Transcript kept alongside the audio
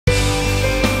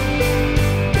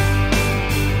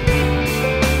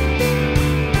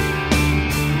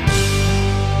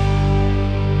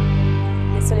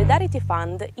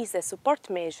Fund is a support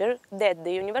measure that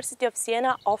the University of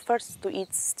Siena offers to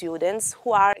its students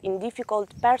who are in difficult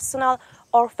personal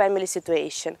or family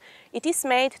situation. It is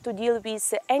made to deal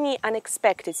with any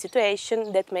unexpected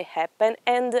situation that may happen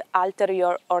and alter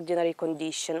your ordinary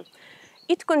condition.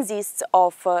 It consists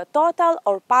of total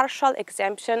or partial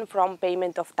exemption from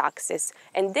payment of taxes,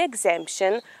 and the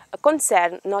exemption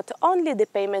concerns not only the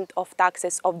payment of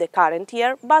taxes of the current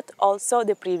year, but also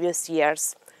the previous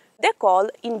years. The call,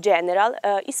 in general,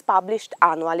 is published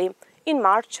annually, in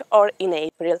March or in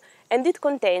April, and it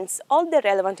contains all the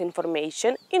relevant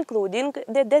information, including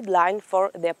the deadline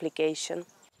for the application.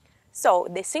 So,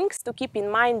 the things to keep in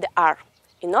mind are: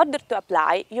 in order to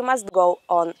apply, you must go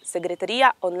on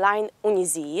Segreteria Online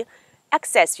Unisii,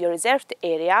 access your reserved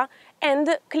area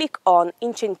and click on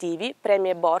Incentivi, Premi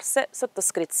e Borse,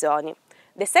 Sottoscrizioni.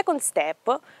 The second step,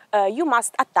 you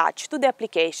must attach to the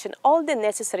application all the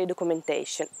necessary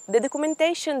documentation, the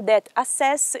documentation that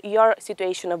assess your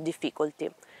situation of difficulty.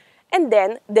 And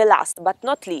then, the last but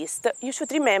not least, you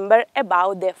should remember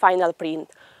about the final print.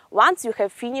 Once you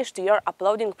have finished your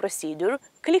uploading procedure,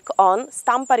 click on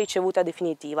Stampa ricevuta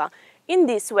definitiva. In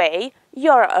this way,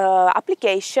 your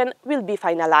application will be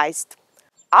finalized.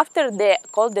 After the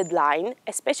call deadline,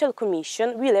 a special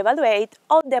commission will evaluate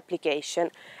all the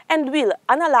application and will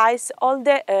analyze all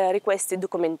the requested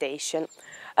documentation.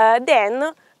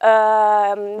 Then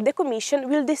the Commission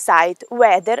will decide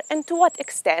whether and to what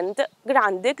extent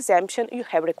grant the exemption you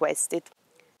have requested.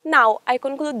 Now I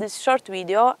conclude this short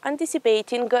video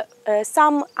anticipating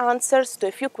some answers to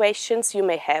a few questions you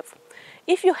may have.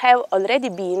 If you have already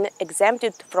been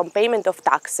exempted from payment of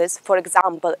taxes, for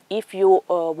example, if you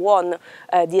won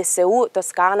DSU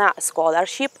Toscana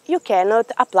scholarship, you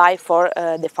cannot apply for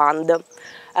the fund.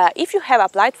 If you have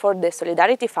applied for the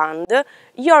Solidarity Fund,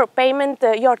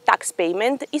 your tax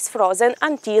payment is frozen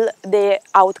until the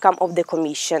outcome of the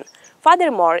Commission.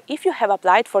 Furthermore, if you have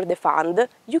applied for the fund,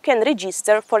 you can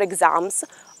register for exams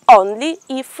only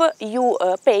if you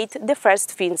paid the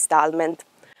first fee installment.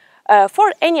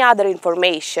 For any other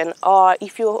information, or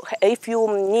if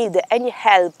you need any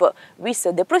help with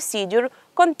the procedure,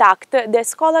 contact the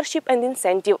Scholarship and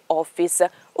Incentive Office,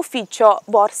 Ufficio,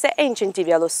 Borse e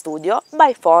Incentivi allo Studio,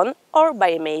 by phone or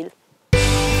by email.